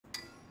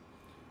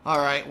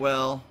Alright,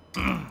 well,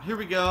 here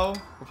we go.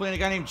 We're playing a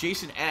guy named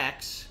Jason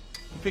X.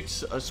 He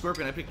picked a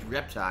Scorpion, I picked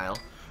Reptile.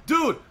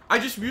 Dude, I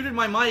just muted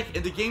my mic,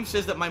 and the game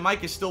says that my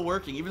mic is still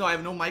working, even though I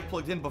have no mic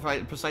plugged in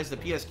besides the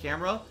PS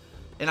camera.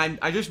 And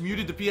I just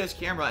muted the PS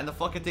camera, and the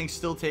fucking thing's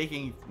still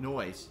taking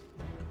noise.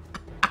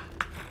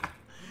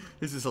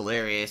 This is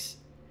hilarious.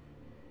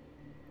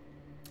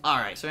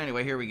 Alright, so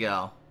anyway, here we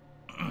go.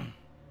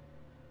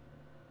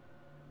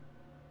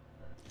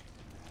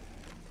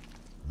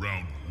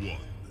 Round 1.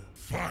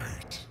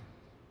 Fight!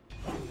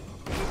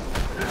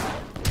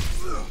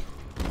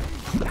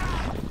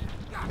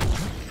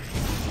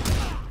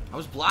 I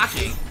was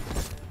blocking.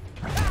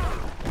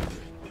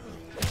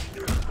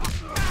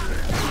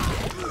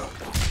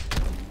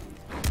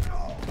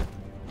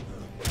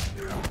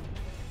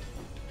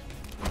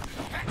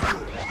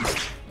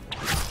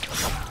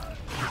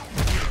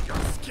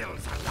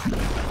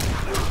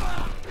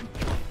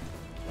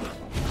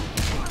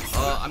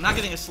 I'm not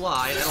getting a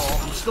slide at all.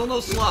 Still no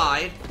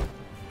slide.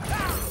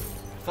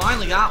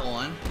 Finally got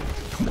one.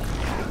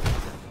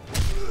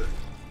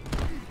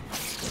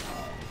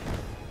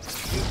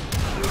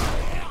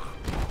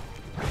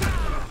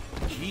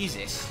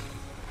 Jesus.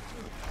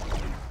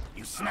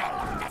 You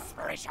smell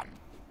desperation.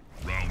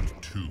 Round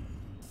 2.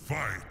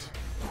 Fight!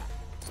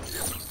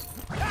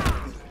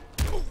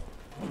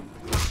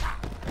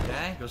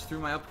 Okay, goes through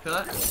my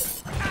uppercut.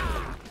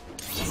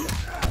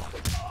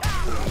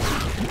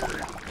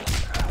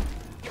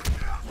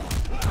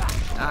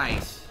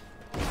 Nice.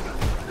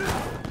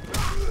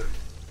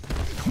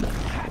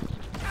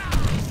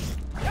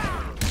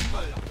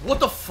 What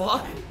the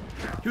fuck?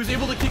 He was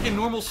able to kick in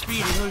normal speed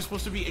even though he was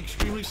supposed to be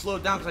extremely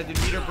slowed down because I did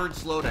meter bird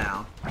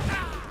slowdown.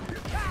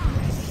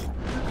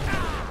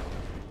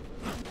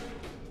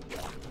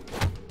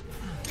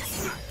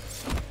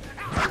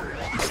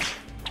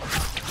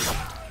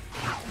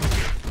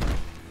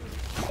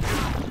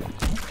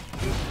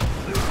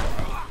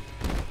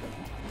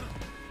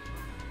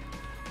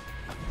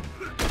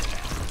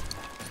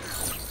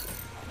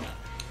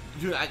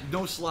 Dude,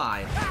 no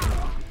slide.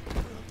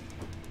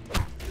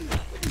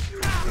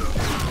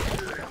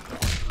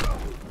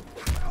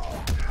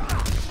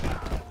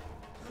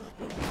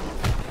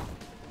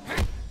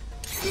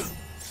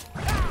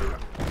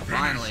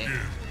 Finally.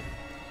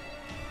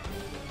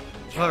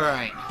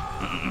 Alright.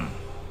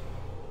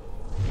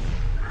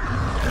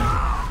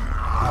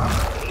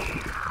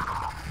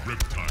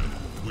 Reptile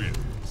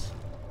wins.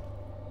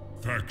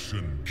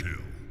 Faction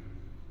kill.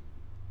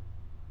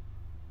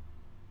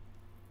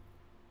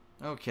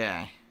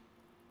 Okay.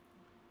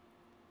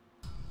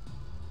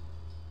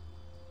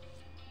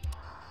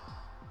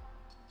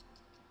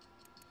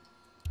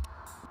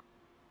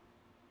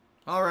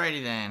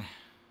 Alrighty then.